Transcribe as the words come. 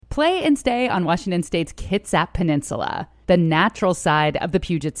play and stay on Washington State's Kitsap Peninsula, the natural side of the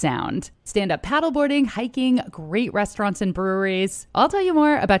Puget Sound. Stand-up paddleboarding, hiking, great restaurants and breweries. I'll tell you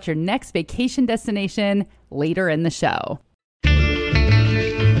more about your next vacation destination later in the show.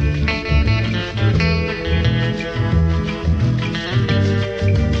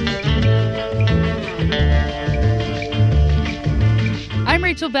 I'm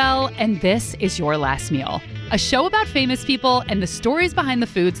Rachel Bell, and this is Your Last Meal, a show about famous people and the stories behind the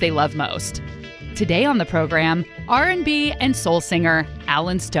foods they love most. Today on the program, R&B and soul singer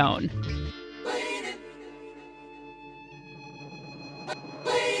Alan Stone.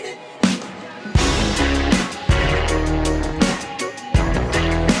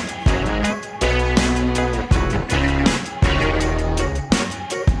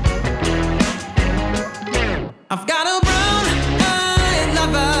 I've got a brown-eyed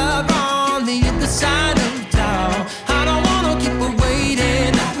lover on the other side of town. I don't wanna keep her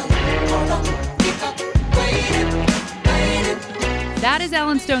waiting. That is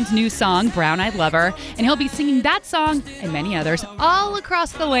Alan Stone's new song, Brown Eyed Lover, and he'll be singing that song and many others all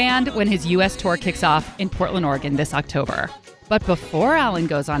across the land when his U.S. tour kicks off in Portland, Oregon this October. But before Alan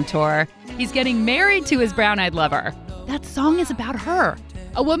goes on tour, he's getting married to his brown-eyed lover. That song is about her.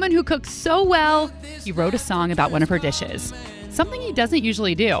 A woman who cooks so well, he wrote a song about one of her dishes. Something he doesn't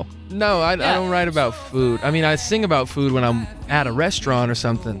usually do. No, I don't write about food. I mean, I sing about food when I'm at a restaurant or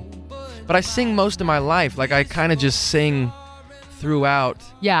something. But I sing most of my life. Like, I kind of just sing throughout.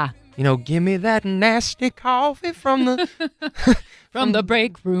 Yeah. You know, give me that nasty coffee from the... from the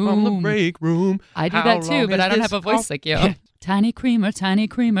break room. From the break room. I do that too, but I don't have a voice like you. Yeah. Tiny creamer, tiny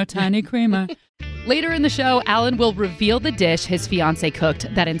creamer, tiny creamer. Later in the show, Alan will reveal the dish his fiancée cooked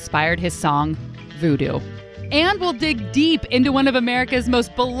that inspired his song, Voodoo. And we'll dig deep into one of America's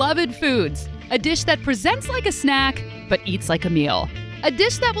most beloved foods, a dish that presents like a snack, but eats like a meal. A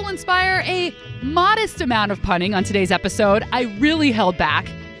dish that will inspire a modest amount of punning on today's episode. I really held back.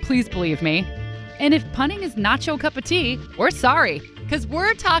 Please believe me. And if punning is not your cup of tea, we're sorry, because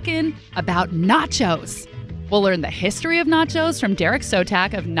we're talking about nachos. We'll learn the history of nachos from Derek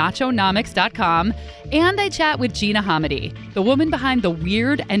Sotak of Nachonomics.com, and I chat with Gina Hamady, the woman behind the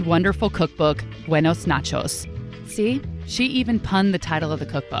weird and wonderful cookbook, Buenos Nachos. See, she even punned the title of the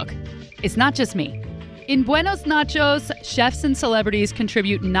cookbook. It's not just me. In Buenos Nachos, chefs and celebrities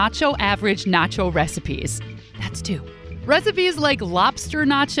contribute nacho-average nacho recipes. That's two. Recipes like lobster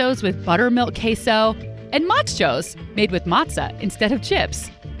nachos with buttermilk queso, and machos made with matzah instead of chips.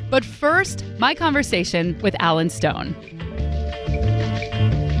 But first, my conversation with Alan Stone.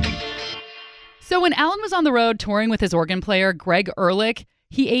 So when Alan was on the road touring with his organ player, Greg Erlich,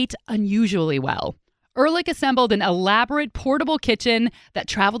 he ate unusually well. Erlich assembled an elaborate portable kitchen that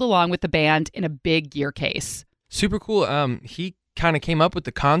traveled along with the band in a big gear case. Super cool. He kind of came up with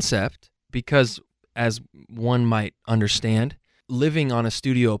the concept because, as one might understand, living on a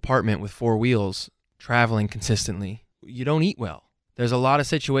studio apartment with four wheels, traveling consistently, you don't eat well. There's a lot of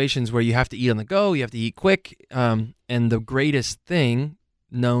situations where you have to eat on the go, you have to eat quick, and the greatest thing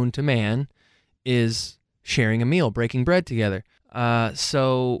known to man is sharing a meal, breaking bread together.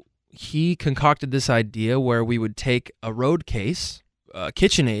 So he concocted this idea where we would take a road case.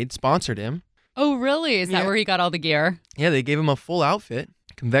 KitchenAid sponsored him. Oh, really? Is that where he got all the gear? Yeah, they gave him a full outfit,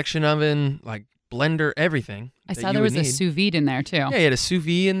 convection oven, like blender, everything. I saw there was a sous vide in there, too. Yeah, he had a sous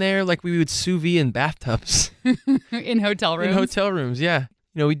vide in there, like we would sous vide in bathtubs. In hotel rooms? In hotel rooms, yeah.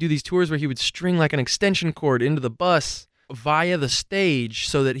 You know, we'd do these tours where he would string like an extension cord into the bus via the stage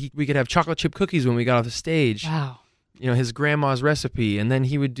so that we could have chocolate chip cookies when we got off the stage. Wow. You know, his grandma's recipe. And then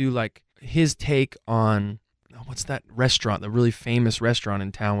he would do like his take on, what's that restaurant, the really famous restaurant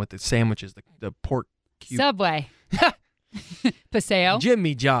in town with the sandwiches, the pork cube. Subway. Paseo.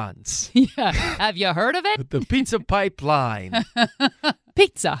 Jimmy John's. Yeah. Have you heard of it? The Pizza Pipeline.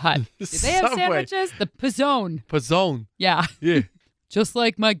 Pizza Hut. Did they have Subway. sandwiches? The Pizzone. Pizzone. Yeah. Yeah. Just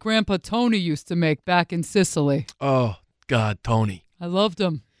like my grandpa Tony used to make back in Sicily. Oh, God, Tony. I loved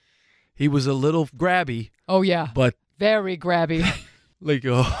him. He was a little grabby. Oh, yeah. But very grabby. Like,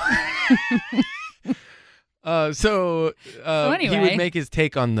 So anyway, he would make his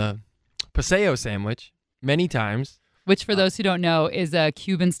take on the Paseo sandwich many times. Which, for those who don't know, is a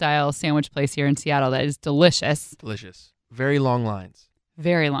Cuban-style sandwich place here in Seattle that is delicious. Delicious. Very long lines.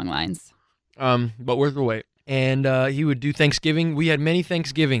 Very long lines. But worth the wait. And he would do Thanksgiving. We had many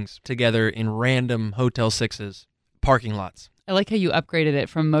Thanksgivings together in random Hotel 6s, parking lots. I like how you upgraded it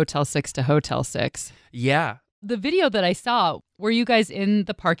from Motel 6 to Hotel 6. Yeah. The video that I saw, were you guys in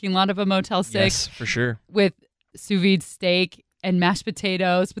the parking lot of a Motel 6? Yes, for sure. With sous vide steak and mashed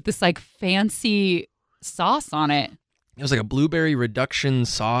potatoes with this like fancy sauce on it. it was like a blueberry reduction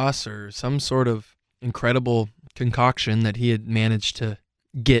sauce or some sort of incredible concoction that he had managed to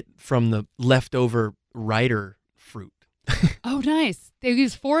get from the leftover Ryder fruit. Oh, nice. He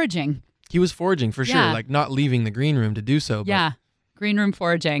was foraging. He was foraging for sure, Yeah. like not leaving the green room to do so. But Yeah. Green room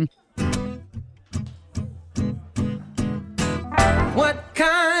foraging. What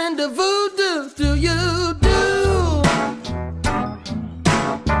kind of voodoo do you do?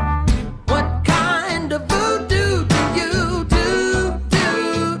 What kind of voodoo do you do?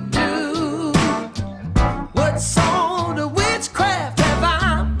 What sort of witchcraft have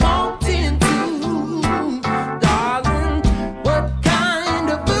I walked into? Darling, what kind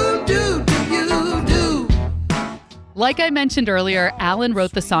of voodoo do you do? Like I mentioned earlier, Alan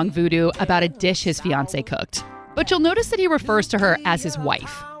wrote the song Voodoo about a dish his fiancée cooked. But you'll notice that he refers to her as his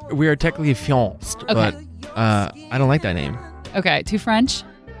wife. we are technically fianced, but I don't like that name. Okay, too French?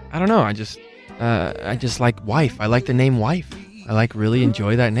 I don't know. I just like wife. I like the name wife. I like really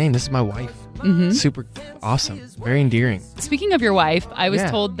enjoy that name. This is my wife. Mm-hmm. Super awesome. Very endearing. Speaking of your wife, I was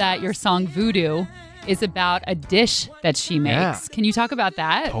told that your song Voodoo is about a dish that she makes. Yeah. Can you talk about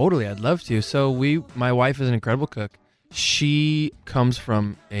that? Totally, I'd love to. So my wife is an incredible cook. She comes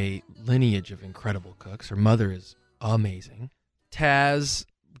from a lineage of incredible cooks. Her mother is amazing. Taz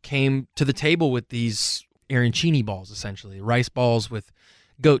came to the table with these arancini balls, essentially, rice balls with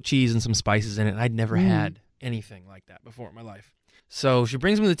goat cheese and some spices in it. And I'd never had anything like that before in my life. So she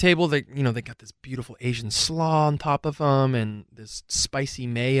brings them to the table. They got this beautiful Asian slaw on top of them and this spicy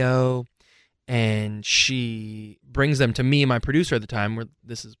mayo. And she brings them to me and my producer at the time. We're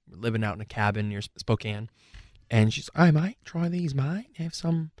living out in a cabin near Spokane. And she's, I might try these, mate. Have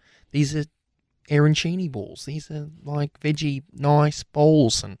some. These are arancini balls. These are like veggie nice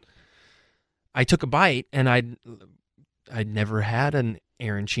balls. And I took a bite, and I'd never had an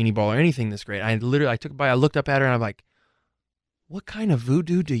arancini ball or anything this great. I took a bite. I looked up at her, and I'm like, what kind of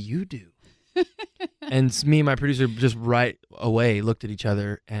voodoo do you do? And me and my producer just right away looked at each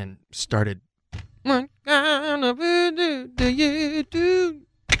other and started, what kind of voodoo do you do?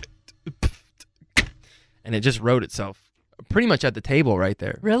 And it just wrote itself pretty much at the table right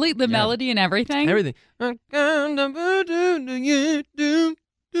there. Really? The melody and everything? Everything. What kind of voodoo do you do?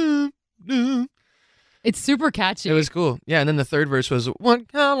 It's super catchy. It was cool. Yeah, and then the third verse was, what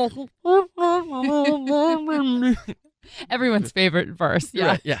kind of... Everyone's favorite verse. Yeah.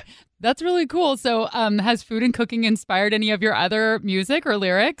 Right, yeah. That's really cool. So has food and cooking inspired any of your other music or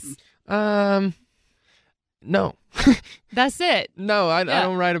lyrics? No. That's it. No, I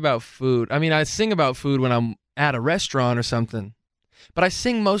don't write about food. I mean, I sing about food when I'm at a restaurant or something. But I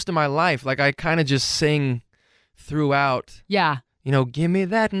sing most of my life. Like, I kind of just sing throughout. Yeah. Give me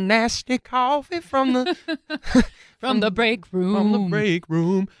that nasty coffee from the... From the break room. From the break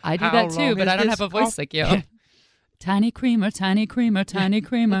room. I do that too, but I don't have a voice like you. Yeah. Tiny creamer, tiny creamer, tiny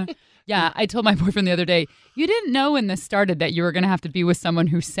creamer. Yeah, I told my boyfriend the other day, you didn't know when this started that you were going to have to be with someone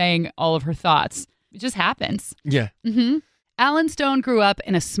who sang all of her thoughts. It just happens. Yeah. Mm-hmm. Alan Stone grew up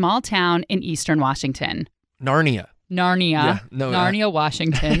in a small town in eastern Washington. Narnia. Narnia. Yeah, Narnia,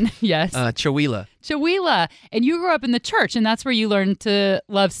 Washington. Yes. Chewelah. Chewelah. And you grew up in the church, and that's where you learned to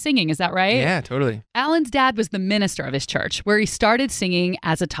love singing. Is that right? Yeah, totally. Alan's dad was the minister of his church, where he started singing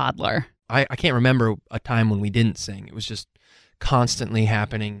as a toddler. I can't remember a time when we didn't sing. It was just constantly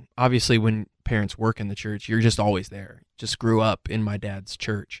happening. Obviously, when parents work in the church, you're just always there. Just grew up in my dad's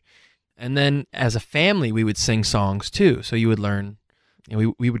church. And then as a family, we would sing songs too. So you would learn,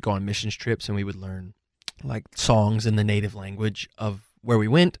 we would go on missions trips and we would learn like songs in the native language of where we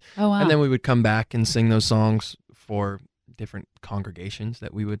went. Oh, wow. And then we would come back and sing those songs for different congregations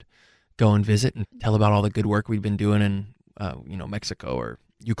that we would go and visit and tell about all the good work we'd been doing in, Mexico or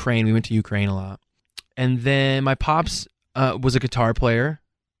Ukraine. We went to Ukraine a lot. And then my pops was a guitar player,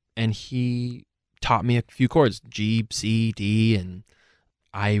 and he taught me a few chords, G, C, D, and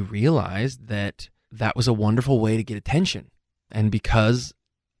I realized that was a wonderful way to get attention. And because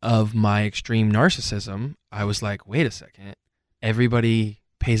of my extreme narcissism, I was like, wait a second, everybody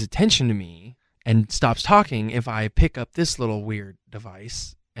pays attention to me and stops talking if I pick up this little weird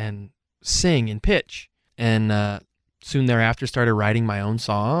device and sing in pitch. And soon thereafter started writing my own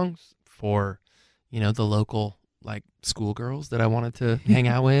songs for, the local like schoolgirls that I wanted to hang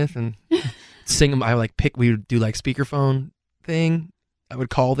out with and sing them. We would do like speakerphone thing. I would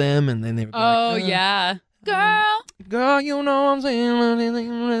call them, and then they would be like, yeah. Girl, you know what I'm saying.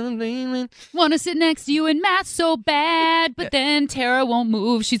 Want to sit next to you in math so bad, but then Tara won't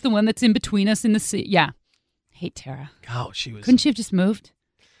move. She's the one that's in between us in the seat. Yeah. Hate Tara. Oh, she was... Couldn't she have just moved?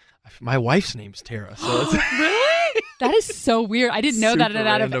 My wife's name's Tara, so it's... Really? That is so weird. I didn't know that Super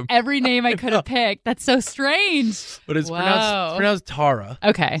out of random. every name I could have picked. That's so strange. But it's Whoa. pronounced Tara.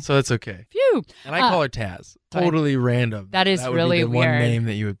 Okay. So it's okay. Phew. And I call her Taz. Totally random. That is would really be the one weird. name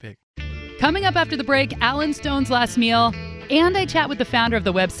that you would pick. Coming up after the break, Alan Stone's last meal, and I chat with the founder of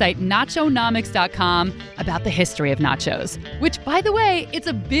the website nachonomics.com about the history of nachos, which, by the way, it's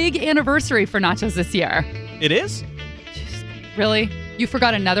a big anniversary for nachos this year. It is? Really? You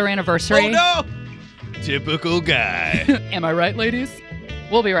forgot another anniversary? Oh, no! Typical guy. Am I right, ladies?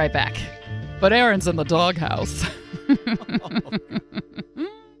 We'll be right back. But Aaron's in the doghouse.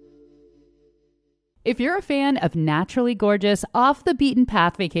 If you're a fan of naturally gorgeous,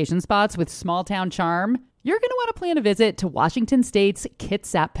 off-the-beaten-path vacation spots with small-town charm, you're going to want to plan a visit to Washington State's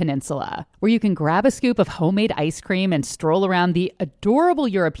Kitsap Peninsula, where you can grab a scoop of homemade ice cream and stroll around the adorable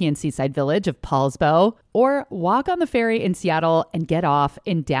European seaside village of Paulsbo, or walk on the ferry in Seattle and get off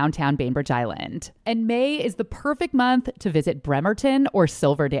in downtown Bainbridge Island. And May is the perfect month to visit Bremerton or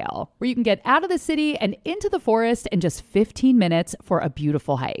Silverdale, where you can get out of the city and into the forest in just 15 minutes for a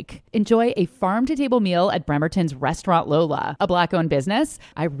beautiful hike. Enjoy a farm-to-table meal at Bremerton's Restaurant Lola, a Black-owned business.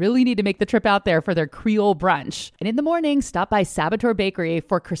 I really need to make the trip out there for their Creole brunch. And in the morning, stop by Saboteur Bakery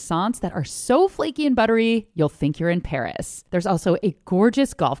for croissants that are so flaky and buttery, you'll think you're in Paris. There's also a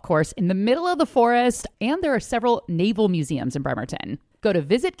gorgeous golf course in the middle of the forest, and there are several naval museums in Bremerton. Go to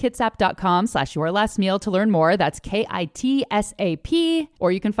visitkitsap.com/yourlastmeal to learn more. That's KITSAP.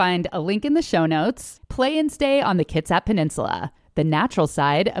 Or you can find a link in the show notes. Play and stay on the Kitsap Peninsula, the natural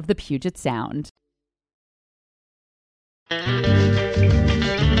side of the Puget Sound.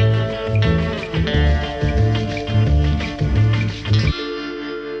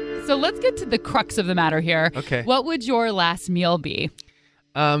 So let's get to the crux of the matter here. Okay. What would your last meal be?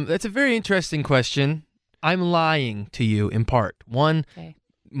 That's a very interesting question. I'm lying to you in part. One, Okay.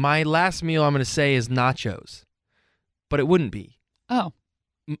 my last meal I'm going to say is nachos, but it wouldn't be. Oh,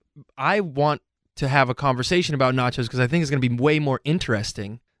 I want to have a conversation about nachos because I think it's going to be way more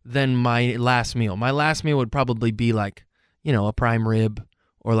interesting than my last meal. My last meal would probably be like, a prime rib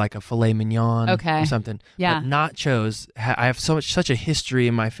or like a filet mignon Okay. or something. Yeah. But nachos, I have such a history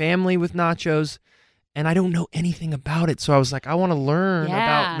in my family with nachos, and I don't know anything about it. So I was like, I want to learn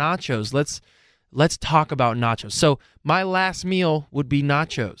Yeah. about nachos. Let's talk about nachos. So my last meal would be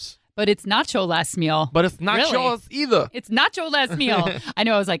nachos. but it's nacho last meal. But it's not Really? yours either. It's nacho last meal. I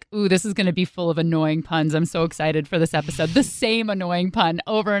know. I was like, ooh, this is going to be full of annoying puns. I'm so excited for this episode. The same annoying pun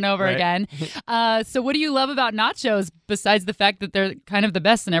over and over Right. again. So what do you love about nachos besides the fact that they're kind of the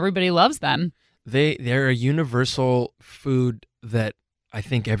best and everybody loves them? They're a universal food that I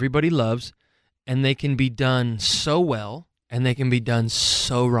think everybody loves, and they can be done so well, and they can be done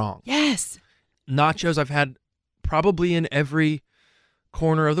so wrong. Yes. Nachos I've had probably in every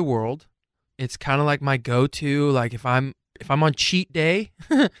corner of the world. It's kind of like my go-to. Like if I'm on cheat day,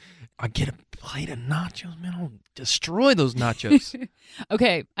 I get a plate of nachos. Man, I'll destroy those nachos.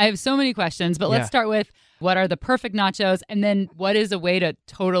 Okay. I have so many questions, but let's Yeah. start with what are the perfect nachos? And then what is a way to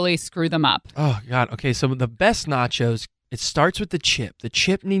totally screw them up? Oh, God. Okay, so the best nachos, it starts with the chip. The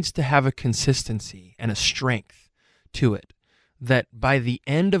chip needs to have a consistency and a strength to it that by the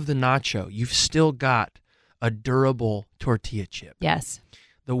end of the nacho, you've still got a durable tortilla chip. Yes.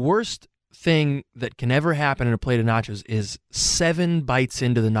 The worst thing that can ever happen in a plate of nachos is 7 bites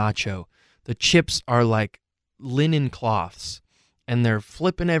into the nacho. The chips are like linen cloths, and they're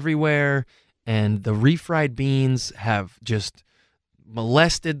flipping everywhere, and the refried beans have just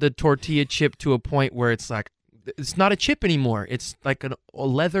molested the tortilla chip to a point where it's like, it's not a chip anymore. It's like a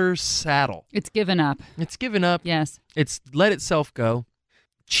leather saddle. It's given up. It's given up. Yes. It's let itself go.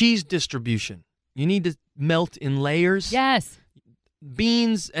 Cheese distribution. You need to melt in layers. Yes.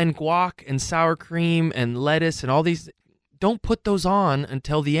 Beans and guac and sour cream and lettuce and all these, don't put those on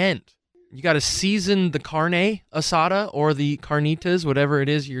until the end. You got to season the carne asada or the carnitas, whatever it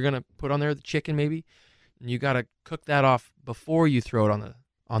is you're going to put on there, the chicken maybe. And you got to cook that off before you throw it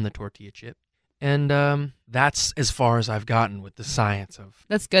on the tortilla chip. And that's as far as I've gotten with the science of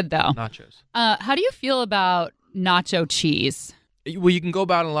That's good, though. nachos. How do you feel about nacho cheese? Well, you can go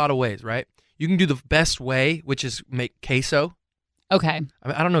about it in a lot of ways, right? You can do the best way, which is make queso. Okay. I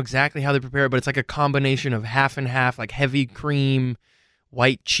mean, I don't know exactly how they prepare it, but it's like a combination of half and half, like heavy cream,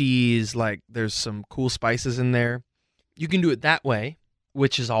 white cheese, like there's some cool spices in there. You can do it that way,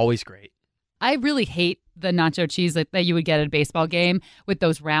 which is always great. I really hate the nacho cheese that you would get at a baseball game with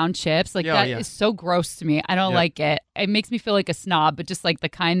those round chips. Like that is so gross to me. I don't like it. It makes me feel like a snob, but just like the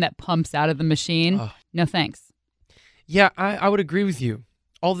kind that pumps out of the machine. No thanks. Yeah, I would agree with you.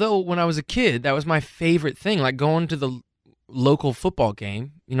 Although when I was a kid, that was my favorite thing, like going to the local football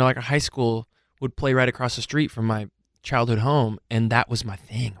game. Like a high school would play right across the street from my childhood home, and that was my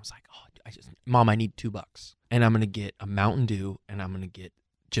thing. I was like, oh, Mom, I need $2, and I'm gonna get a Mountain Dew, and I'm gonna get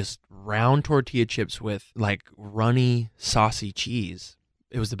just round tortilla chips with like runny, saucy cheese.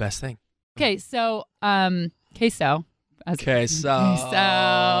 It was the best thing. Okay, so queso.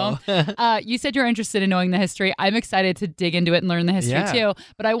 Queso. You said you're interested in knowing the history. I'm excited to dig into it and learn the history too.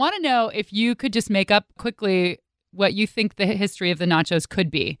 But I want to know if you could just make up quickly what you think the history of the nachos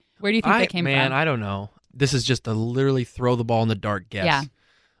could be. Where do you think they came from? Man, I don't know. This is just a literally throw the ball in the dark guess. Yeah.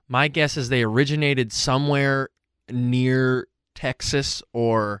 My guess is they originated somewhere near Texas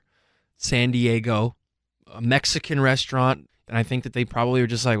or San Diego, a Mexican restaurant. And I think that they probably were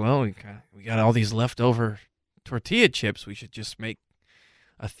just like, well, we got all these leftover tortilla chips. We should just make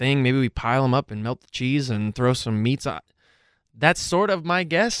a thing. Maybe we pile them up and melt the cheese and throw some meats on. That's sort of my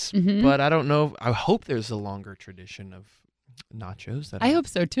guess, but I don't know. I hope there's a longer tradition of nachos. I hope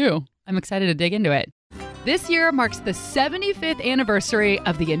so too. I'm excited to dig into it. This year marks the 75th anniversary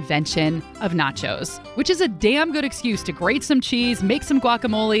of the invention of nachos, which is a damn good excuse to grate some cheese, make some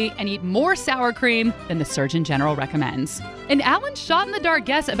guacamole, and eat more sour cream than the Surgeon General recommends. And Alan's shot-in-the-dark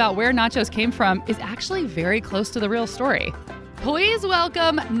guess about where nachos came from is actually very close to the real story. Please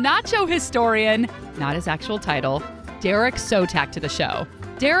welcome nacho historian, not his actual title, Derek Sotak to the show.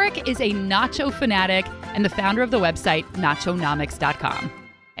 Derek is a nacho fanatic and the founder of the website nachonomics.com.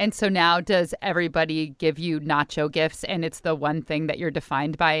 And so now does everybody give you nacho gifts and it's the one thing that you're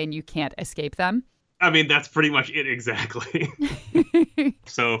defined by and you can't escape them? I mean, that's pretty much it exactly.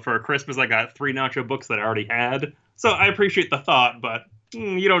 So for Christmas, I got 3 nacho books that I already had. So I appreciate the thought, but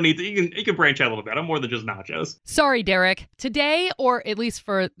you don't need to. You can branch out a little bit. I'm more than just nachos. Sorry, Derek. Today, or at least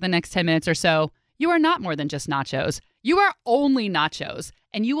for the next 10 minutes or so, you are not more than just nachos. You are only nachos,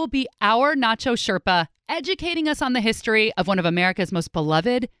 and you will be our Nacho Sherpa, educating us on the history of one of America's most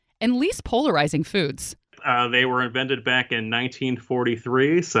beloved and least polarizing foods. They were invented back in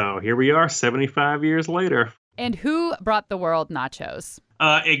 1943, so here we are 75 years later. And who brought the world nachos?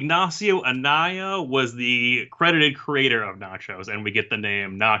 Ignacio Anaya was the credited creator of nachos, and we get the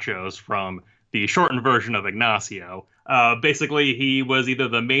name nachos from the shortened version of Ignacio. Basically, he was either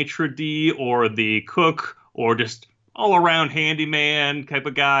the maitre d' or the cook or just all-around handyman type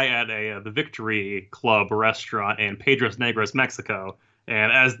of guy at the Victory Club restaurant in Piedras Negras, Mexico.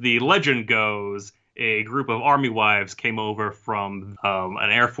 And as the legend goes, a group of army wives came over from an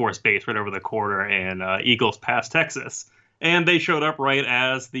Air Force base right over the corner in Eagles Pass, Texas. And they showed up right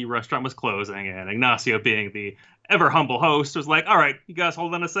as the restaurant was closing. And Ignacio, being the ever-humble host, was like, all right, you guys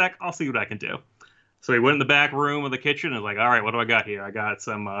hold on a sec. I'll see what I can do. So he went in the back room of the kitchen and was like, all right, what do I got here? I got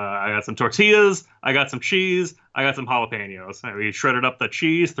some tortillas, I got some cheese, I got some jalapenos. And he shredded up the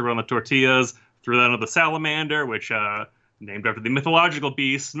cheese, threw on the tortillas, threw that on the salamander, which named after the mythological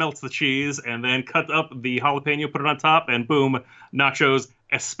beast, melts the cheese, and then cut up the jalapeno, put it on top, and boom, Nachos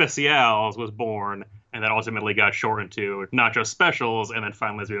Especials was born. And that ultimately got shortened to Nacho Specials, and then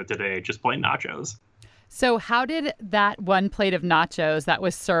finally, as we know today, just plain nachos. So how did that one plate of nachos that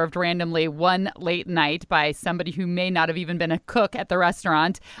was served randomly one late night by somebody who may not have even been a cook at the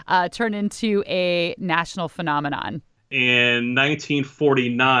restaurant turn into a national phenomenon? In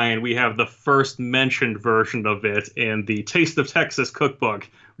 1949, we have the first mentioned version of it in the Taste of Texas cookbook,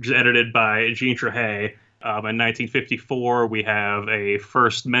 which is edited by Jean Trahey. In 1954, we have a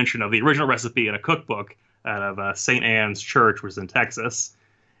first mention of the original recipe in a cookbook out of St. Anne's Church, which was in Texas.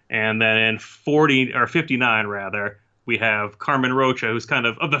 And then in 59, rather, we have Carmen Rocha, who's kind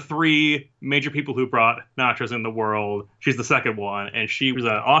of the 3 major people who brought nachos in the world. She's the second one, and she was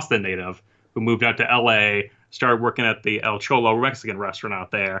an Austin native who moved out to L.A., started working at the El Cholo Mexican restaurant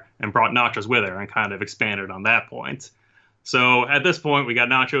out there, and brought nachos with her and kind of expanded on that point. So at this point, we got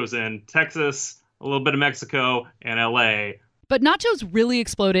nachos in Texas, a little bit of Mexico, and L.A. But nachos really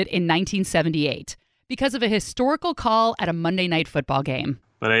exploded in 1978 because of a historical call at a Monday Night Football game.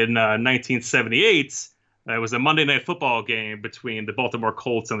 But in 1978, it was a Monday Night Football game between the Baltimore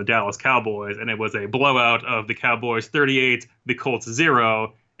Colts and the Dallas Cowboys, and it was a blowout of the Cowboys 38, the Colts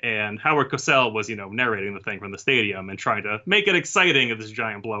 0, and Howard Cosell was, narrating the thing from the stadium and trying to make it exciting at this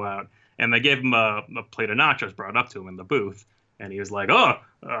giant blowout. And they gave him a plate of nachos brought up to him in the booth, and he was like,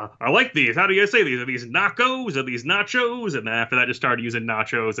 I like these. How do you say these? Are these nachos? Are these nachos? And then after that, just started using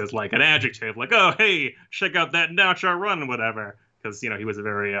nachos as like an adjective, like, oh, hey, check out that nacho run, whatever. Because, he was a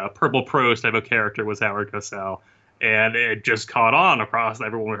very purple prose type of character, was Howard Cosell. And it just caught on across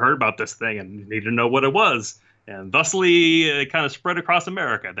everyone who heard about this thing and needed to know what it was. And thusly, it kind of spread across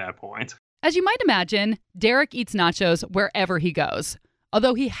America at that point. As you might imagine, Derek eats nachos wherever he goes.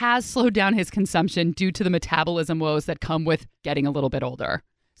 Although he has slowed down his consumption due to the metabolism woes that come with getting a little bit older.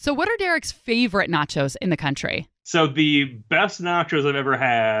 So what are Derek's favorite nachos in the country? So the best nachos I've ever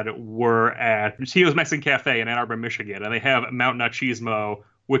had were at Tio's Mexican Cafe in Ann Arbor, Michigan, and they have Mount Nachismo,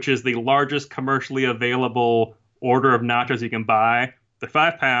 which is the largest commercially available order of nachos you can buy. They're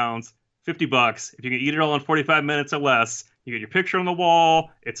 5 pounds, $50. If you can eat it all in 45 minutes or less, you get your picture on the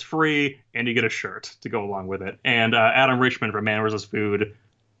wall, it's free, and you get a shirt to go along with it. And Adam Richman from Man vs. Food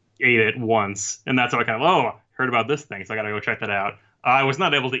ate it once, and that's how I kind of, heard about this thing, so I gotta go check that out. I was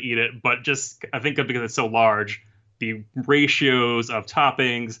not able to eat it, but just, I think because it's so large, the ratios of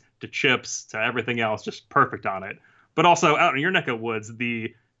toppings to chips to everything else, just perfect on it. But also out in your neck of woods,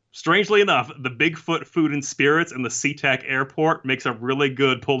 strangely enough, the Bigfoot Food and Spirits in the SeaTac Airport makes a really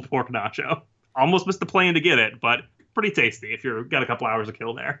good pulled pork nacho. Almost missed the plane to get it, but pretty tasty if you've got a couple hours to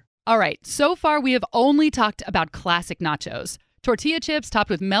kill there. All right, so far we have only talked about classic nachos. Tortilla chips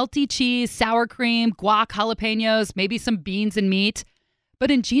topped with melty cheese, sour cream, guac, jalapenos, maybe some beans and meat. But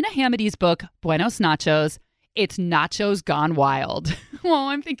in Gina Hamidy's book, Buenos Nachos, it's nachos gone wild. Well,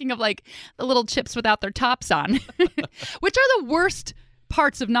 I'm thinking of like the little chips without their tops on, which are the worst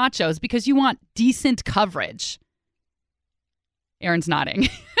parts of nachos because you want decent coverage. Aaron's nodding.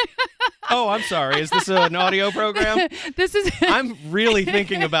 Oh, I'm sorry. Is this an audio program? This is. I'm really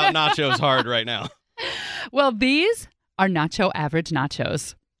thinking about nachos hard right now. Well, these are nacho average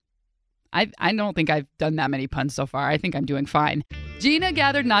nachos. I don't think I've done that many puns so far. I think I'm doing fine. Gina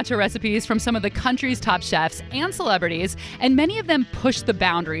gathered nacho recipes from some of the country's top chefs and celebrities, and many of them push the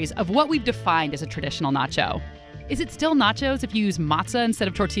boundaries of what we've defined as a traditional nacho. Is it still nachos if you use matzah instead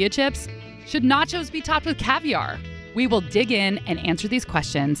of tortilla chips? Should nachos be topped with caviar? We will dig in and answer these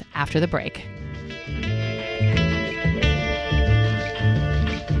questions after the break.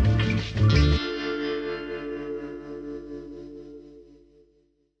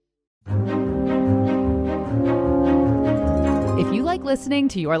 If you like listening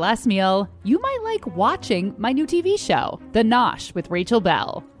to Your Last Meal, you might like watching my new TV show, The Nosh with Rachel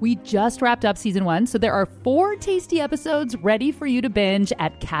Bell. We just wrapped up season 1, so there are 4 tasty episodes ready for you to binge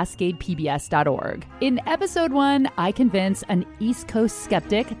at CascadePBS.org. In episode 1, I convince an East Coast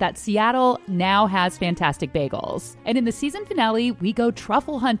skeptic that Seattle now has fantastic bagels. And in the season finale, we go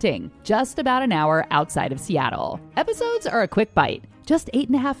truffle hunting, just about an hour outside of Seattle. Episodes are a quick bite, just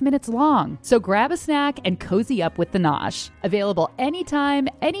 8.5 minutes long. So grab a snack and cozy up with The Nosh. Available anytime,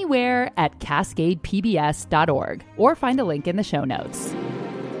 anywhere at CascadePBS.org, or find a link in the show notes.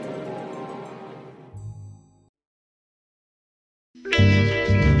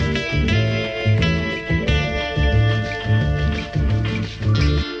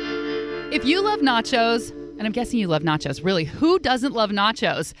 If you love nachos, and I'm guessing you love nachos, really, who doesn't love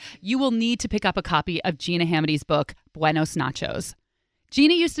nachos? You will need to pick up a copy of Gina Hamidy's book, Buenos Nachos.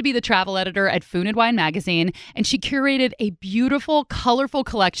 Gina used to be the travel editor at Food and Wine magazine, and she curated a beautiful, colorful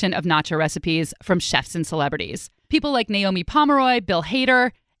collection of nacho recipes from chefs and celebrities. People like Naomi Pomeroy, Bill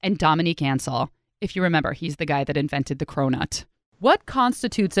Hader, and Dominique Ansel. If you remember, he's the guy that invented the cronut. What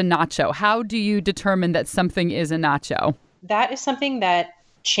constitutes a nacho? How do you determine that something is a nacho? That is something that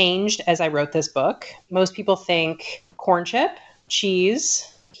changed as I wrote this book. Most people think corn chip,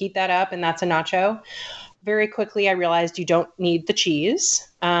 cheese, heat that up, and that's a nacho. Very quickly, I realized you don't need the cheese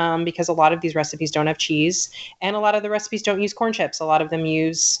because a lot of these recipes don't have cheese. And a lot of the recipes don't use corn chips. A lot of them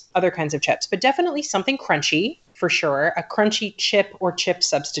use other kinds of chips. But definitely something crunchy, for sure. A crunchy chip or chip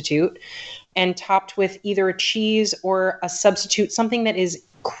substitute. And topped with either a cheese or a substitute, something that is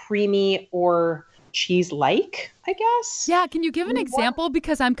creamy or cheese-like, I guess. Yeah, can you give an example?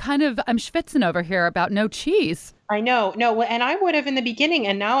 Because I'm schwitzing over here about no cheese. I know. No, and I would have in the beginning,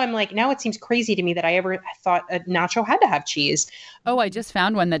 and now I'm like, now it seems crazy to me that I ever thought a nacho had to have cheese. Oh, I just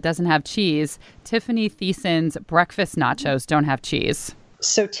found one that doesn't have cheese. Tiffany Thiessen's breakfast nachos don't have cheese.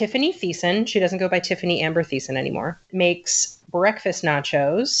 So Tiffany Thiessen, she doesn't go by Tiffany Amber Thiessen anymore, makes breakfast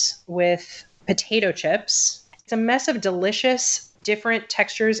nachos with potato chips. It's a mess of delicious different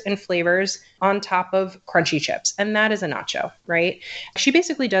textures and flavors on top of crunchy chips. And that is a nacho, right? She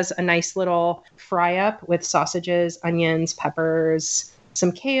basically does a nice little fry up with sausages, onions, peppers,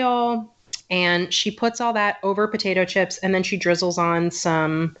 some kale, and she puts all that over potato chips, and then she drizzles on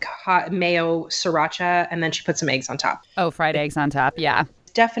some hot mayo sriracha, and then she puts some eggs on top. Oh, fried eggs on top. Yeah.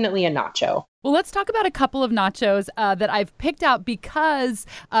 Definitely a nacho. Well, let's talk about a couple of nachos that I've picked out because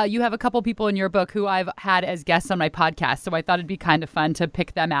you have a couple people in your book who I've had as guests on my podcast. So I thought it'd be kind of fun to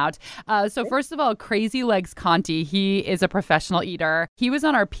pick them out. So first of all, Crazy Legs Conti, he is a professional eater. He was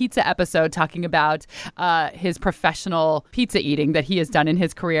on our pizza episode talking about his professional pizza eating that he has done in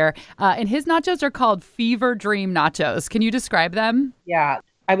his career. And his nachos are called Fever Dream Nachos. Can you describe them? Yeah.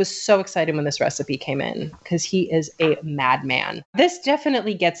 I was so excited when this recipe came in because he is a madman. This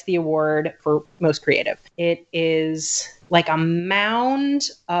definitely gets the award for most creative. It is like a mound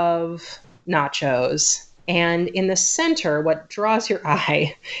of nachos. And in the center, what draws your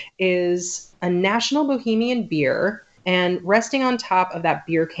eye is a National Bohemian beer. And resting on top of that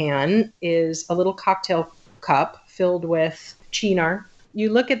beer can is a little cocktail cup filled with chinar.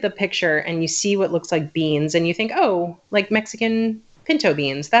 You look at the picture and you see what looks like beans and you think, oh, like Mexican pinto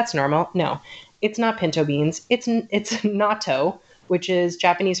beans. That's normal. No, it's not pinto beans. It's natto, which is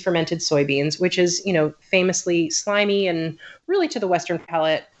Japanese fermented soybeans, which is, famously slimy and really to the Western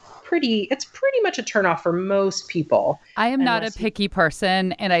palate, it's pretty much a turnoff for most people. I am not a picky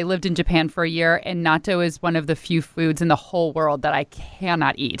person, and I lived in Japan for a year, and natto is one of the few foods in the whole world that I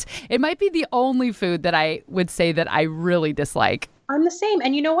cannot eat. It might be the only food that I would say that I really dislike. I'm the same.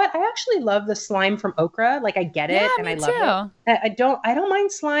 And you know what? I actually love the slime from okra. Like I get it and I love it. I don't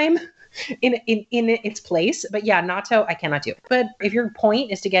mind slime in its place, but yeah, natto I cannot do. But if your point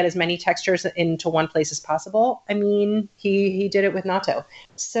is to get as many textures into one place as possible, I mean, he did it with natto.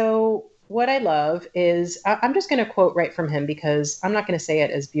 So what I love is, I'm just going to quote right from him because I'm not going to say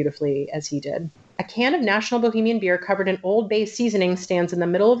it as beautifully as he did. A can of National Bohemian beer covered in Old Bay seasoning stands in the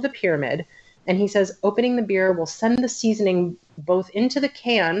middle of the pyramid. And he says, opening the beer will send the seasoning both into the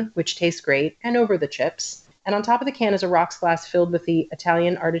can, which tastes great, and over the chips. And on top of the can is a rocks glass filled with the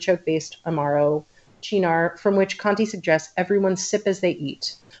Italian artichoke-based Amaro chinar, from which Conti suggests everyone sip as they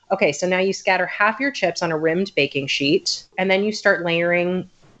eat. Okay, so now you scatter half your chips on a rimmed baking sheet, and then you start layering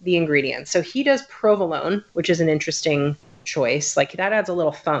the ingredients. So he does provolone, which is an interesting choice. Like that adds a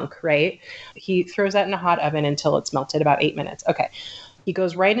little funk, right? He throws that in a hot oven until it's melted, about 8 minutes. Okay. He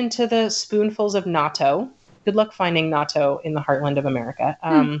goes right into the spoonfuls of natto. Good luck finding natto in the heartland of America.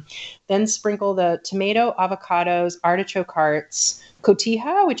 Then sprinkle the tomato, avocados, artichoke hearts,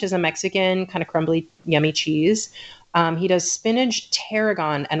 cotija, which is a Mexican kind of crumbly, yummy cheese. He does spinach,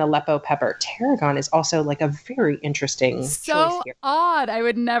 tarragon, and Aleppo pepper. Tarragon is also like a very interesting choice here. Odd. I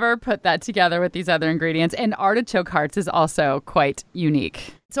would never put that together with these other ingredients. And artichoke hearts is also quite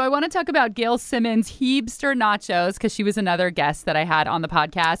unique. So I want to talk about Gail Simmons' Heebster nachos because she was another guest that I had on the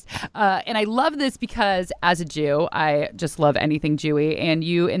podcast. And I love this because as a Jew, I just love anything Jewy. And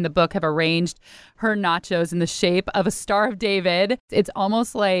you in the book have arranged her nachos in the shape of a Star of David. It's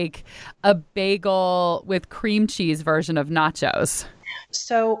almost like a bagel with cream cheese version of nachos.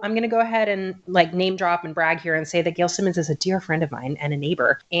 So I'm going to go ahead and name drop and brag here and say that Gail Simmons is a dear friend of mine and a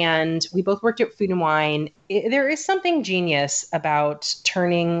neighbor. And we both worked at Food and Wine. There is something genius about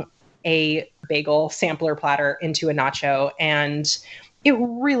turning a bagel sampler platter into a nacho, and it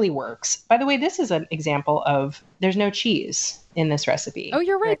really works. By the way, this is an example of there's no cheese in this recipe. Oh,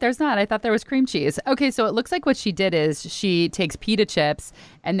 you're right. There's not. I thought there was cream cheese. Okay, so it looks like what she did is she takes pita chips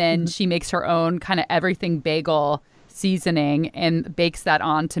and then she makes her own kind of everything bagel seasoning and bakes that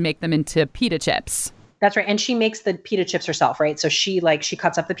on to make them into pita chips. That's right. And she makes the pita chips herself, right? So she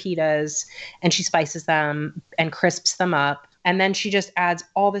cuts up the pitas and she spices them and crisps them up. And then she just adds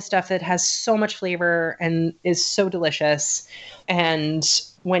all this stuff that has so much flavor and is so delicious. And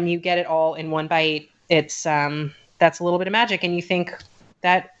when you get it all in one bite, it's that's a little bit of magic. And you think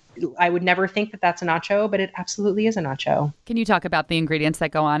that I would never think that that's a nacho, but it absolutely is a nacho. Can you talk about the ingredients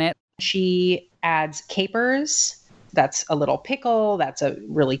that go on it? She adds capers. That's a little pickle. That's a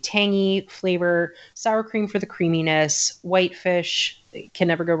really tangy flavor. Sour cream for the creaminess. Whitefish, can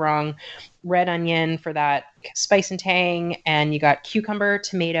never go wrong. Red onion for that spice and tang. And you got cucumber,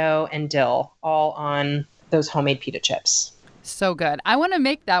 tomato, and dill all on those homemade pita chips. So good. I want to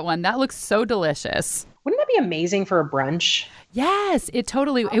make that one. That looks so delicious. Wouldn't that be amazing for a brunch? Yes, it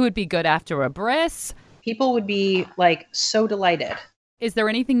would be good after a bris. People would be so delighted. Is there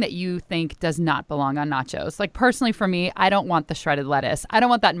anything that you think does not belong on nachos? Like personally for me, I don't want the shredded lettuce. I don't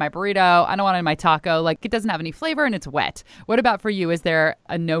want that in my burrito. I don't want it in my taco. It doesn't have any flavor and it's wet. What about for you? Is there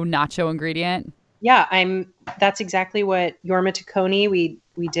a no nacho ingredient? Yeah, that's exactly what Jorma Taccone,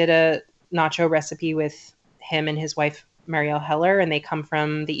 we did a nacho recipe with him and his wife, Marielle Heller, and they come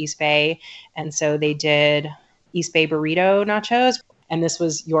from the East Bay. And so they did East Bay burrito nachos. And this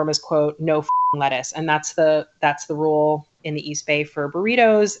was Jorma's quote, no lettuce. And that's the rule in the East Bay for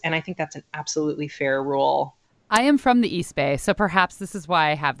burritos. And I think that's an absolutely fair rule. I am from the East Bay, so perhaps this is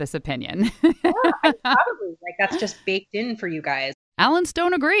why I have this opinion. Yeah, probably. That's just baked in for you guys. Alan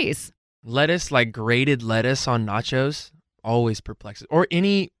Stone agrees. Lettuce, grated lettuce on nachos, always perplexes. Or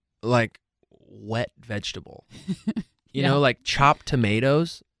any, wet vegetable. You know, chopped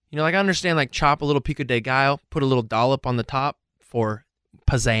tomatoes. You know, I understand, chop a little pico de gallo, put a little dollop on the top for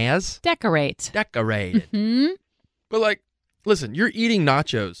pizzazz. Decorate. Decorated. Mm-hmm. But, Listen, you're eating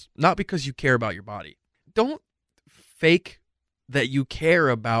nachos not because you care about your body. Don't fake that you care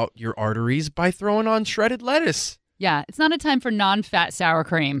about your arteries by throwing on shredded lettuce. Yeah, it's not a time for non-fat sour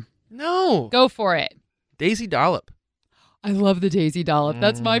cream. No. Go for it. Daisy Dollop. I love the Daisy Dollop.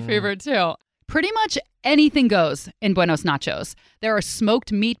 That's my favorite too. Pretty much anything goes in Buenos Nachos. There are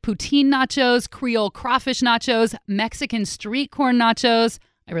smoked meat poutine nachos, Creole crawfish nachos, Mexican street corn nachos.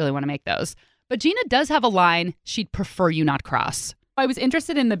 I really want to make those. But Gina does have a line she'd prefer you not cross. I was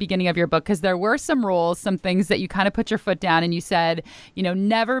interested in the beginning of your book because there were some rules, some things that you kind of put your foot down and you said,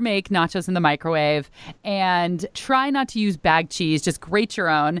 never make nachos in the microwave and try not to use bagged cheese, just grate your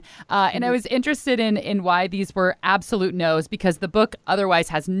own. And I was interested in why these were absolute no's because the book otherwise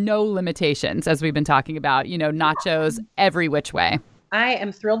has no limitations, as we've been talking about, nachos every which way. I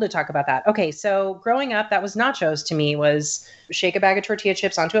am thrilled to talk about that. Okay, so growing up, that was nachos to me was shake a bag of tortilla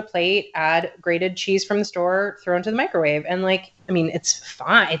chips onto a plate, add grated cheese from the store, throw into the microwave. And it's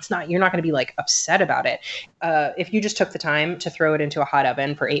fine. You're not going to be upset about it. If you just took the time to throw it into a hot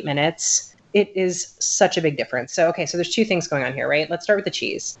oven for 8 minutes, it is such a big difference. So there's two things going on here, right? Let's start with the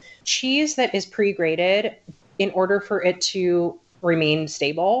cheese. Cheese that is pre-grated, in order for it to remain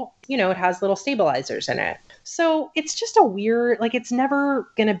stable, it has little stabilizers in it. So it's just a weird, it's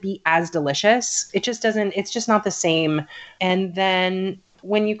never going to be as delicious. It's just not the same. And then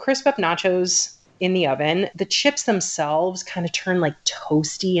when you crisp up nachos in the oven, the chips themselves kind of turn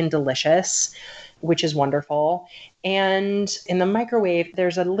toasty and delicious, which is wonderful. And in the microwave,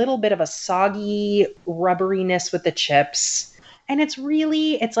 there's a little bit of a soggy rubberiness with the chips. And it's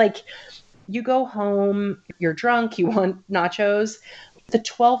like you go home, you're drunk, you want nachos. The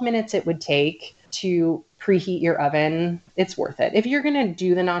 12 minutes it would take to preheat your oven, it's worth it. If you're going to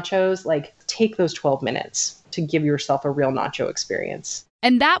do the nachos, take those 12 minutes to give yourself a real nacho experience.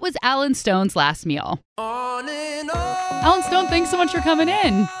 And that was Alan Stone's last meal. Alan Stone, thanks so much for coming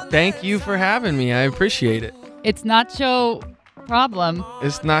in. Thank you for having me. I appreciate it. It's nacho problem.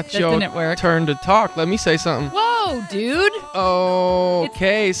 It's not That your didn't work. turn to talk. Let me say something. Whoa, dude.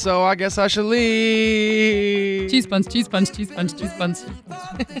 Okay, so I guess I should leave. Cheese buns, cheese buns, cheese buns, cheese buns.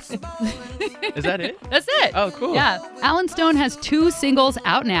 Is that it? That's it. Oh, cool. Yeah. Alan Stone has 2 singles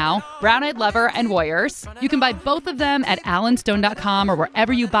out now, Brown Eyed Lover and Warriors. You can buy both of them at alanstone.com or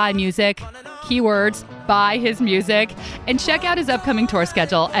wherever you buy music. Keywords, buy his music. And check out his upcoming tour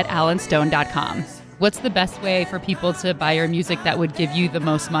schedule at alanstone.com. What's the best way for people to buy your music that would give you the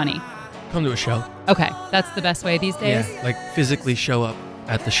most money? Come to a show. Okay, that's the best way these days? Yeah, physically show up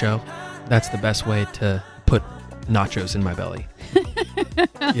at the show. That's the best way to put nachos in my belly.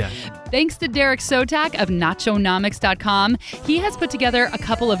 Yeah. Thanks to Derek Sotak of Nachonomics.com. He has put together a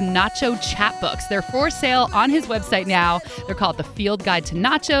couple of nacho chapbooks. They're for sale on his website now. They're called The Field Guide to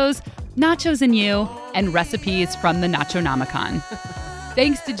Nachos, Nachos and You, and Recipes from the Nachonomicon.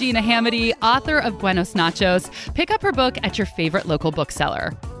 Thanks to Gina Hamady, author of Buenos Nachos. Pick up her book at your favorite local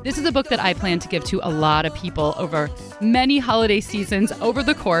bookseller. This is a book that I plan to give to a lot of people over many holiday seasons over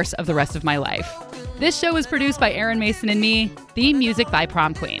the course of the rest of my life. This show is produced by Aaron Mason and me, theme music by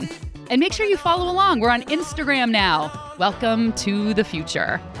Prom Queen. And make sure you follow along. We're on Instagram now. Welcome to the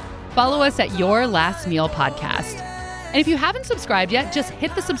future. Follow us at Your Last Meal Podcast. And if you haven't subscribed yet, just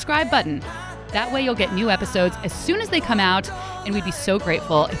hit the subscribe button. That way you'll get new episodes as soon as they come out, and we'd be so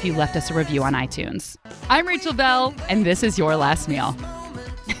grateful if you left us a review on iTunes. I'm Rachel Bell, and this is Your Last Meal.